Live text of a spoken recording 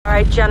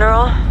right,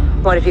 General?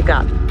 What have you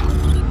got?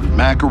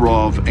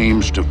 Makarov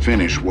aims to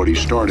finish what he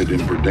started in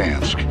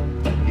Verdansk.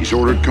 He's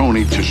ordered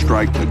Kony to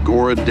strike the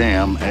Gora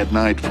Dam at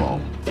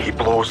nightfall. He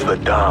blows the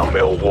dam,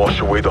 it'll wash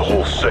away the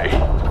whole city.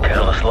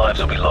 Countless lives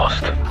will be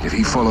lost. If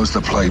he follows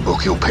the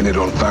playbook, he'll pin it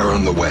on Farah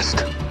in the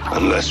west.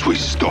 Unless we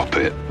stop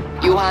it.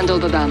 You handle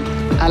the dam.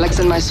 Alex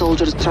and my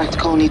soldiers tracked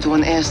Kony to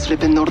an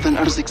airstrip in northern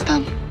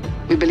Urzikstan.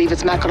 We believe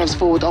it's Makarov's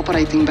forward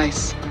operating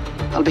base.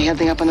 I'll be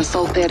heading up an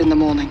assault there in the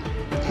morning.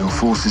 Your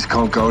forces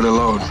can't go it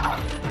alone.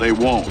 They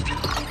won't.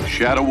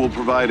 Shadow will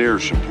provide air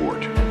support.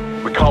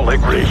 We can't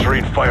let Graves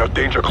rain fire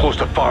danger close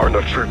to Farah and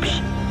their troops.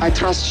 I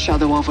trust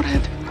Shadow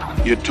overhead.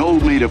 You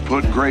told me to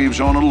put Graves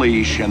on a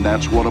leash, and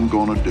that's what I'm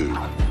gonna do.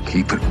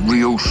 Keep it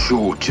real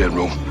short,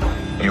 General.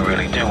 You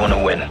really do want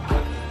to win.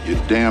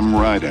 You're damn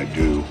right I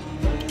do.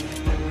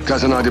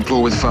 Gaz and I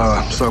deploy with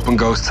Farah. Soap and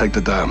Ghost take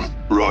the dam.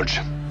 Rog.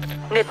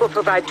 Nick will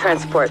provide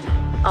transport.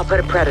 I'll put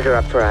a Predator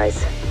up for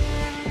eyes.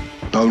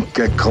 Don't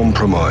get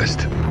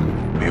compromised.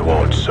 We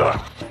won't, sir.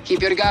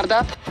 Keep your guard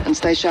up and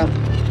stay sharp.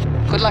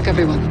 Good luck,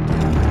 everyone.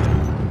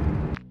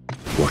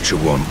 Watcher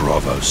 1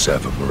 Bravo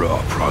 7 are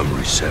our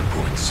primary set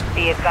points.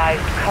 Be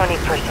advised, Kony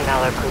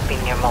personnel are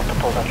grouping near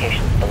multiple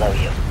locations below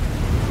you.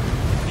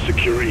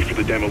 Security for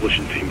the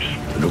demolition teams.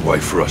 And a way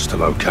for us to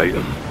locate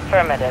them.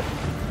 Affirmative.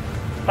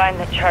 Find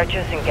the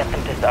charges and get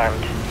them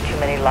disarmed. Too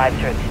many lives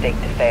are at stake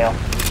to fail.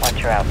 Watch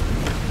her out.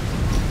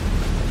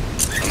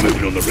 I'm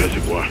moving on the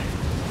reservoir.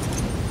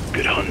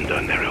 Good hunting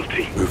down there,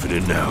 LT. Moving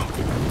in now.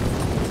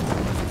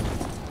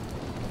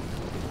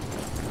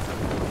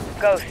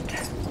 Ghost,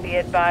 be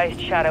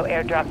advised, Shadow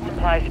airdrop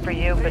supplies for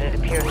you, but it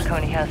appears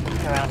Kony has them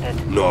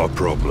surrounded. Not a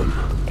problem.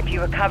 If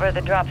you recover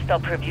the drops, they'll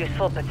prove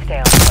useful, but stay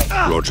on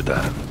point. Roger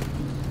that.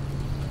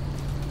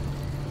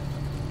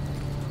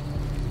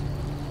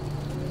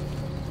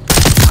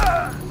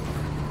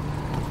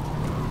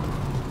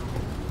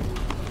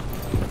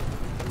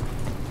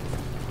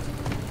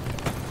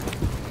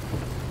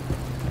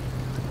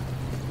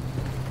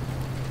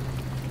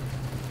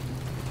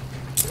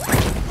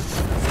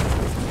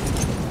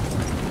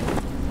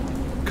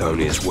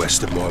 Kony is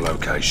west of my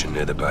location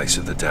near the base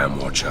of the Dam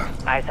Watcher.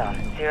 Eyes on.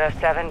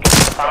 07, get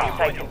to the bomb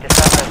site and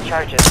disarm those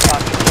charges.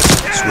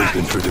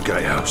 Sweeping through the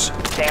gatehouse.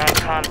 Stay on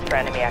comms for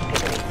enemy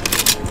activity.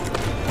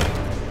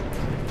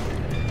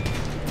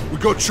 We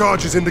got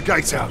charges in the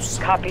gatehouse.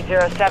 Copy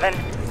 07.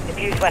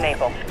 Defuse when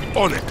able.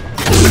 On it.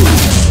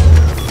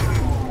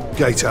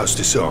 Gatehouse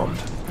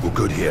disarmed. We're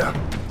good here.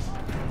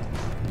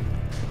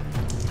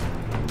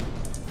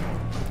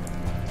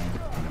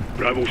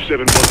 Bravo 7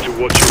 wants to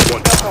Watcher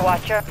 1. Go for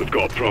Watcher. We've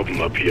got a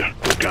problem up here.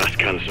 With gas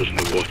canisters in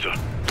the water.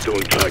 Still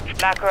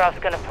intact. Makarov's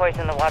gonna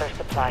poison the water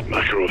supply.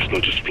 Makarov's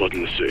not just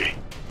flooding the city.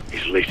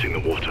 He's lacing the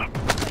water.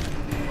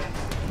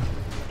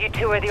 You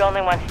two are the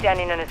only ones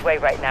standing in his way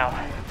right now.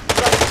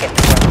 Let's get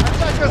to work.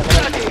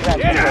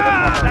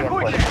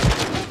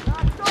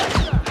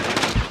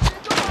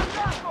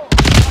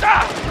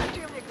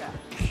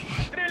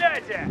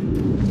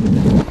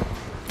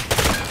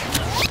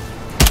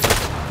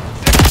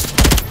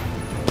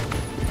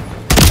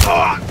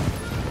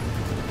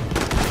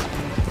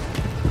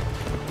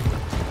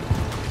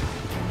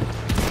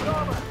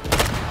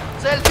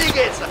 Цель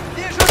двигается!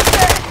 Вижу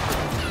цель!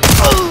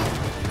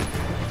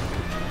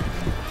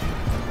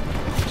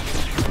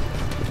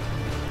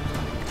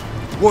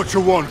 Watcher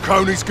 1,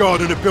 Kony's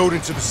guarding a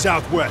building to the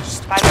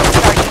southwest. Find those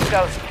charges,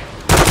 Ghost.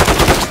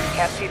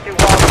 Can't see through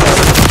walls,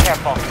 so be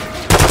careful.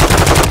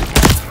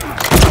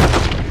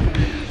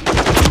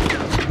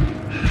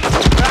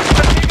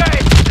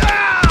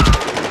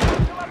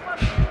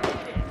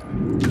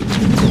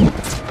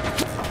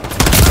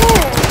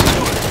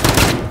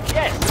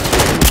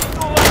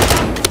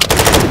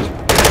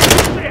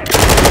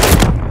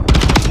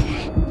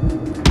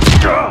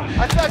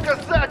 Атака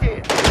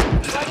сзади!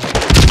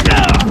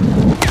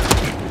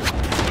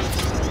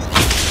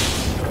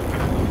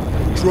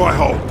 Dry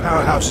hole.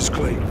 Powerhouse is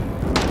clean.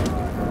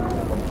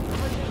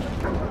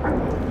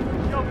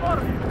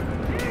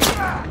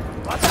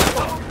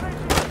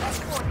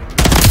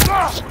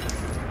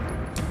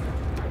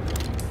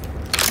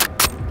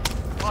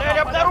 Цель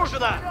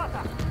обнаружена!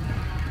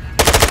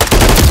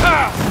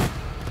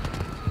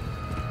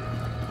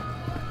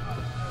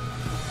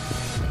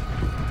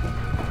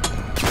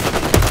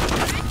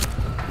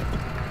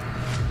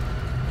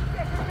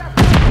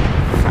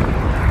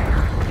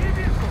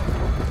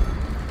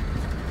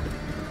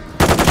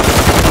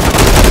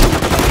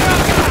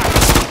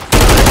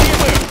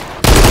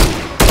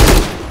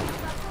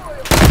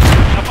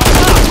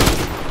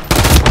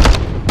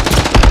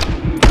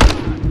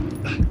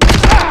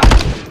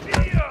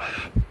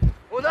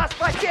 У нас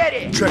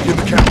потери! Checking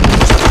the camera.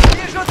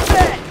 Вижу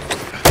цель!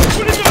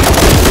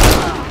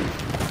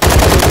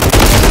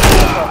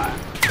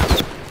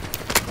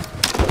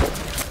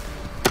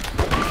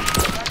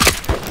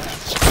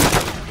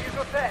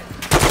 Вижу цель!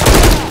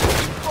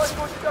 Сколько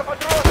у тебя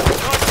патронов?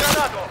 Брось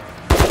гранату!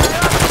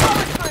 Гранату!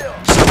 Надо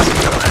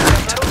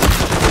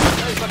работать!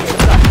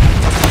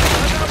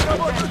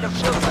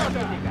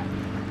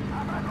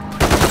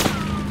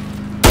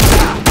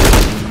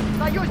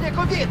 Союзник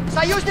убит!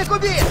 Союзник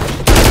убит!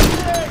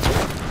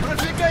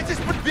 Продвигайтесь,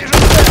 подбежим!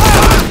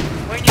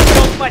 Мы не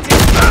идем, потерь!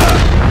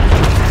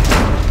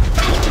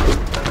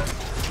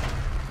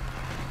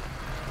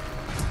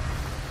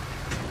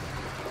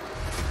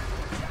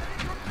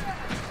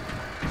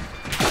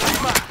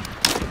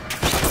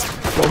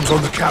 Bombs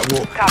on the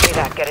catwalk. Copy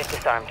that. Get it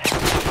disarmed.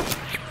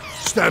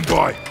 Stand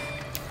by.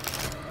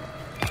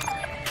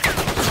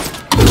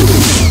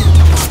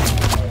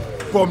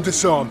 Bomb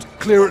disarmed.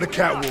 Clear at the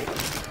catwalk.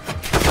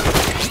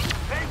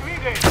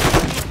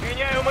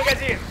 Меняю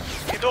магазин!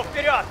 Иду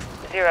вперед!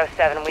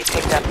 07, we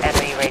picked up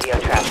enemy radio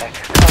traffic.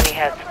 Coney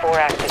has 4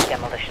 active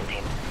demolition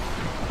teams.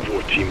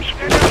 4 teams,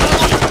 4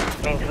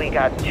 guns. Means we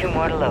got 2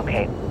 more to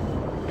locate.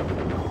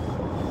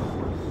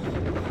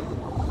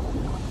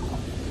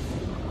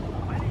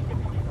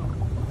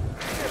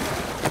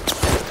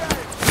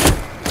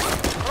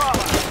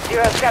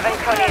 Zero 07,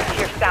 Coney is to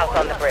your south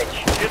on the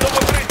bridge. Иду в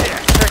укрытие!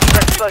 Search for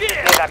explosives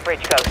near that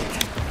bridge ghost.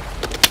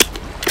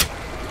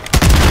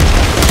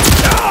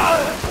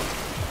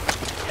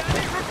 Я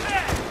вижу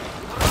цель!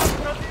 Враг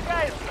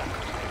продвигается!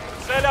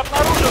 Цель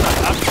обнаружена!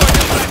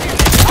 Обходим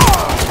противника!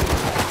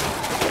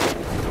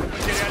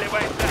 Потеряли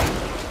бойца!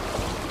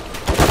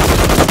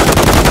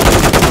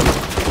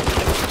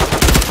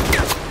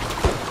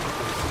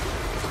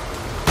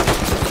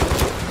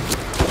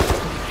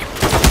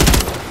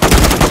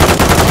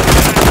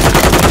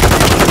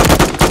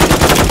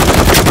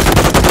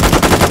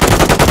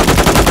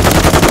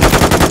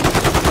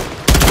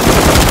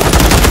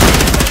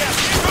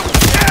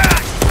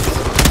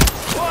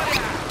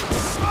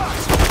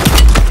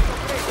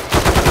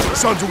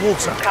 It's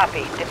underwater.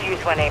 Copy.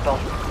 Defuse when able.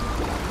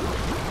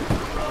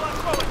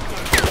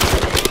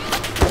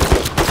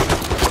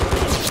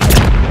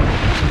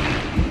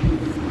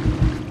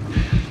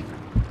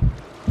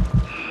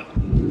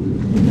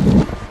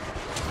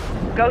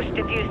 Ghost,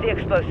 defuse the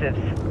explosives.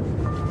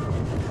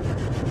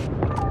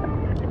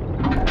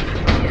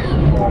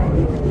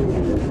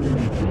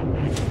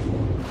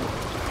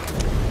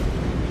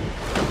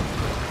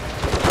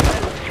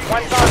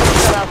 One bomb is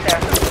still out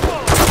there.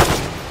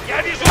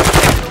 Я вижу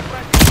цель!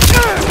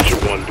 Officer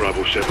 1,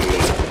 Bravo 7-1.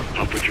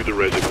 Halfway through the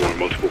reservoir,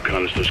 multiple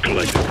canisters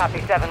collected. Copy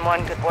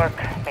 7-1. Good work.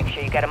 Make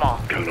sure you get them all.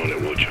 Count on it,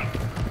 Watcher.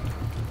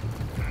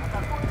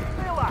 Атакуют с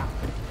тыла!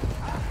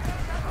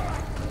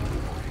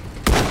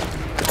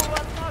 Иду в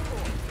атаку!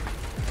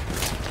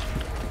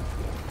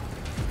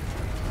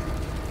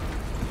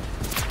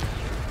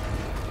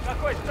 В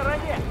какой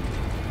стороне?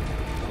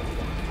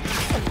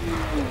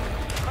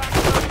 Враг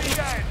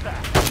продвигается!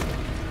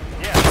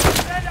 Нет,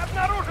 цель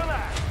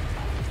обнаружена!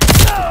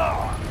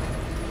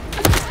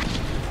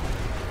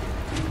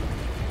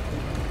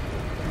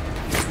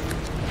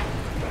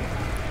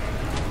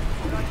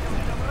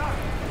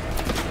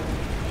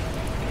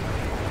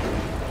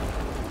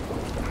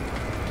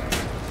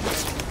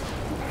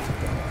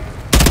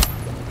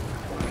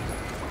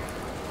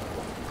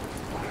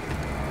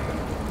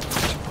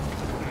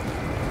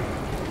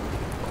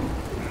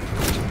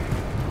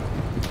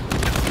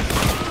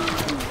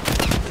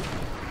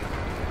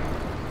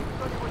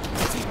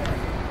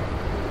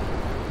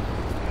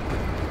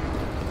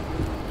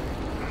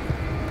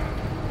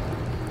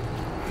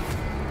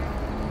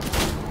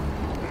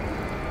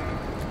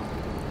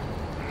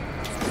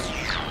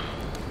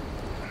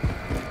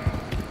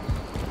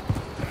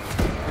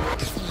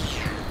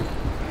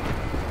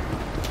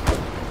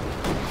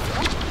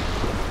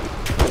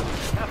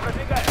 Я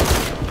пробегаю!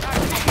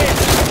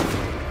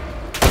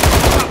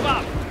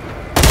 Попал!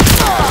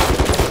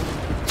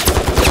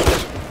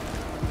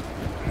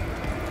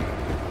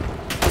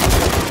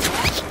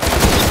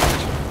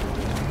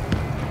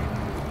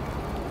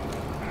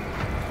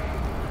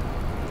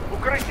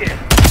 Укрытие!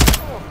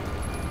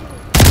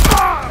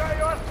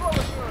 Даю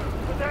осколочную!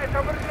 Пытаюсь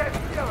обрезать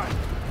слева!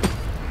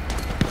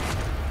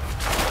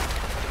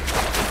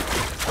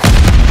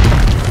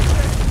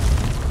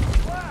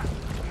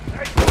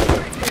 Дайте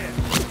укрытие!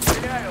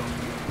 Стреляю!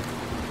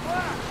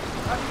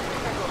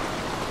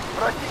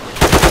 Противник!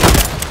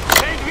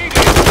 Цель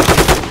двигается!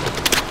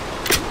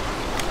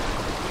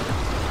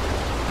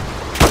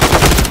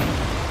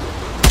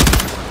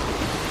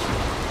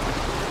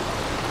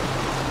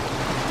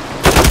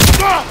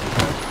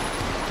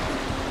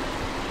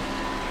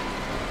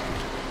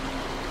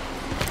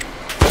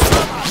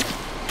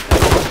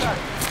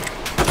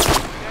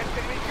 Цель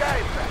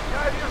перемещается!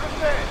 Я вижу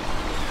цель!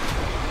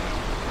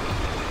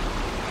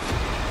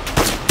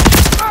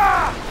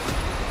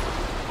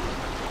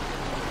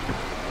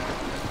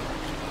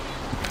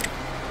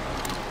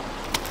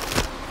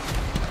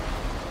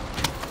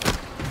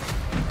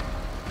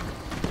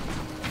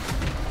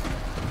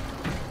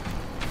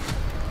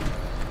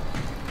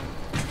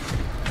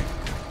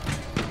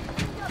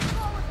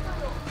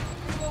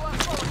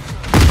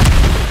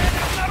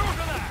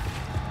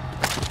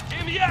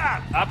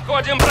 Семья!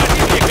 Обходим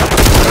противника!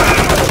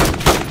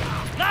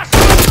 Наш!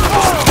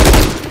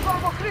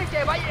 Форм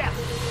укрытия, боец!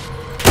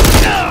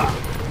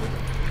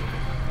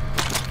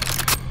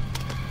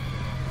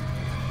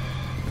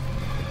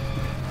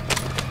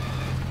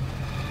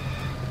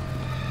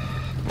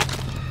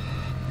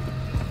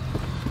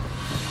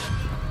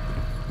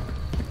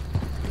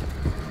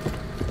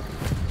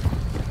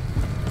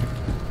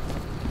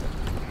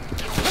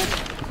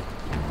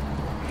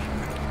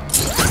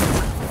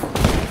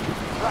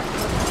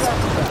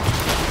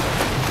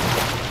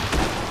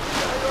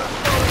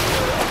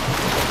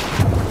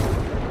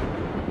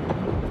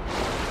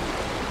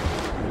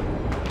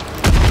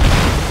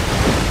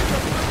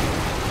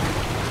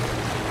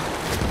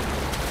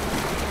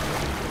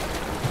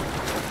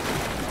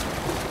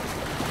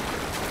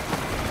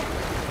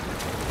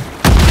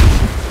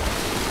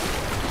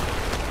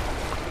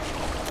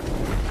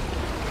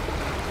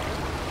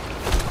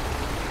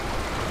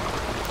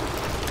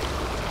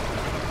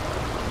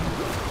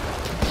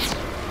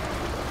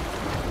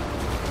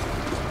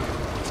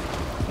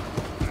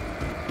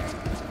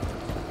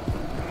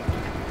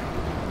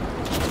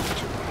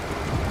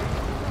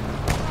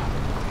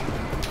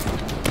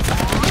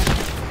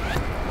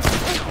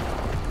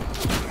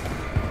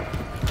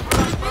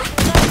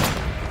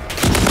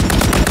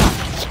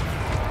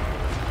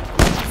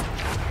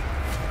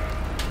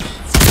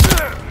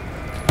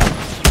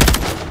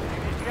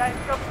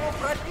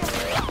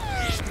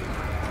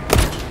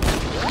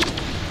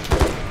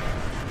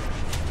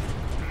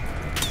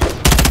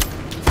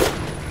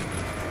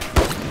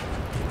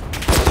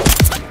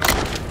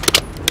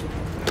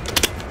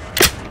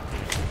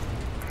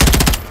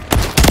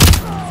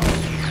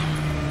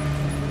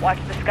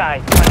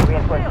 skies. Trying to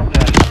reinforce the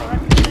threat.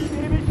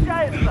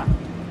 Перемещается!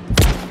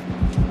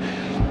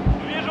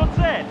 Вижу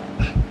цель!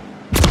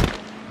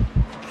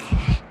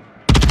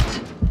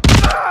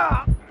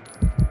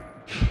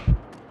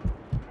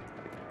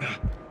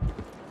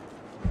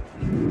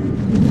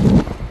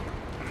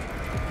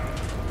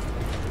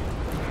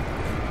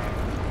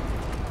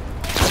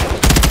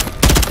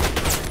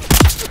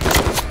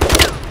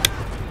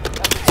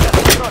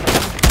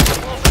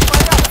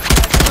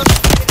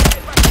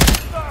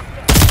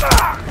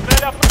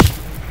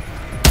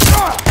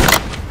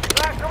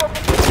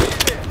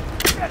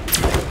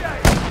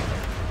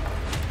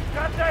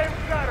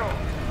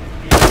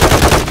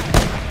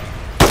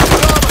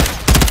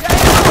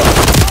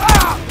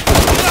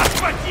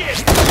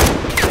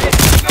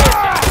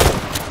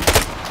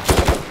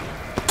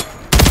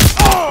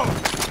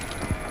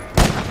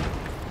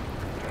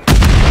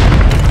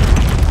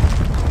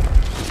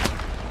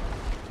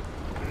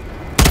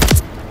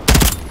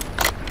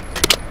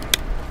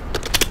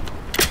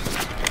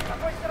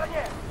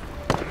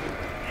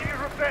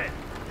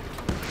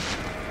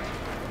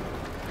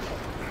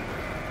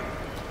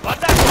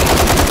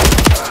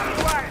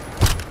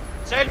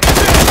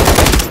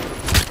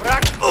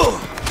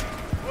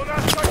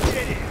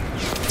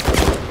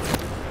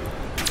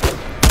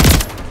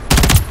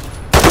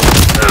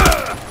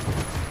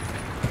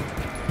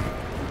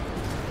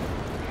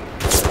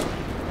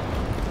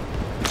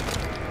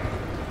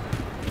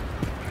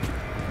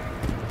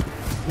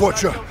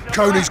 Watcher,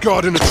 Coney's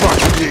guarding a truck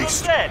to the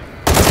east. They're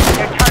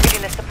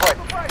targeting the support.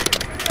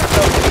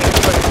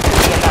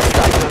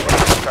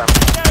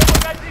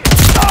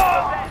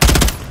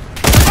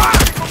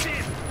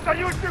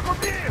 Союзник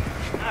убит!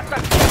 Нас так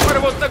все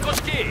порвут на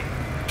куски!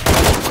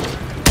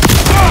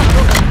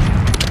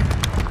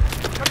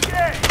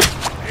 Окей!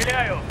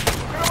 Стреляю!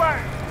 Укрывай!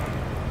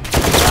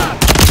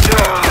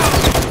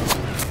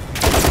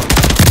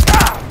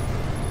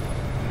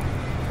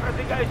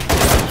 Продвигаюсь!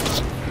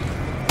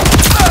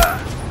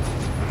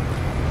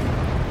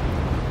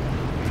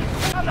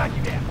 Она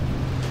тебе!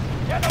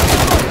 Я на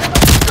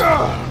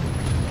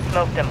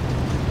Smoked them.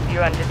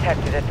 You're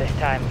undetected at this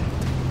time.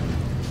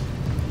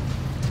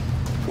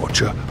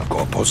 Watcher, I've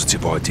got a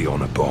positive ID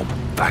on a bomb.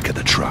 Back of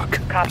the truck.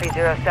 Copy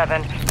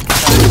 07.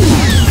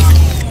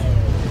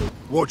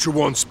 Watcher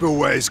 1,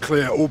 spillway is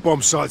clear. All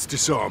bomb sites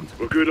disarmed.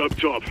 We're good up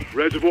top.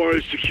 Reservoir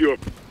is secure.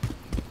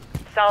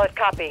 Solid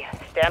copy.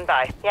 Stand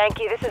by.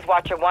 Yankee, this is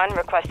Watcher 1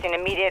 requesting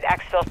immediate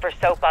exfil for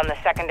soap on the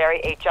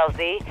secondary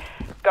HLZ.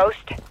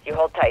 Ghost, you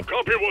hold tight.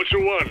 Copy, Watcher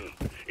 1.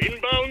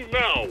 Inbound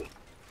now.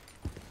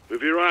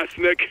 Move your ass,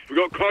 Nick. We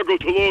got cargo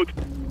to load.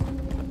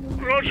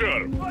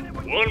 Roger.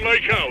 On my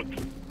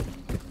count.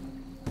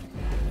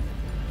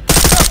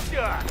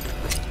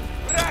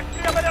 Враг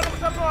прямо рядом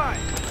со мной!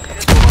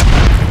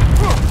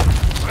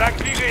 Враг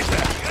двигается!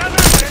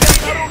 Граната!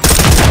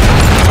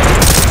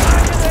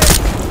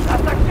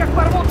 Нас так всех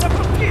порвут на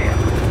куски!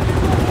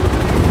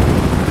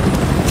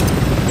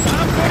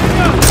 Там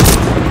пулемет!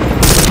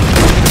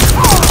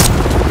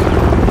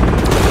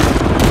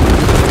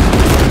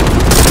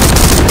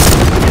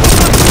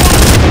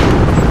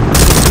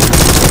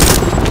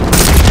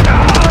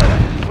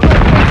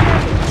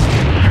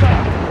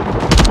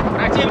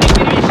 Противник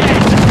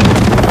перемещается!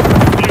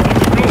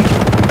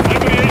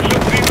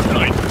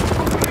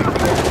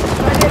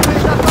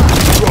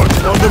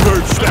 On the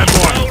move, stand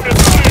by.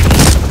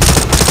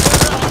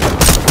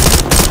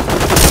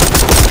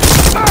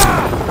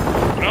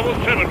 Bravo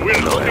 7,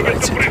 we're looking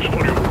at the bridge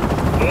for you.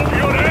 Move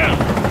your ass!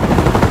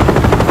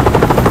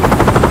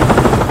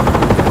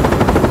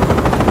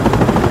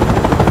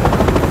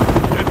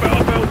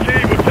 FLT,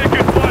 we're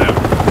taking fire.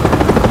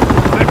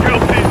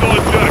 FLT's on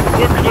deck.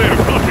 We're clear.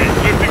 Copy.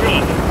 Lifting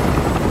off.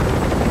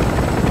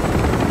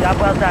 Job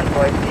well done,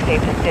 boys. We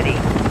saved the city.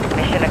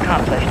 Mission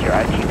accomplished. Your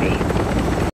RTB.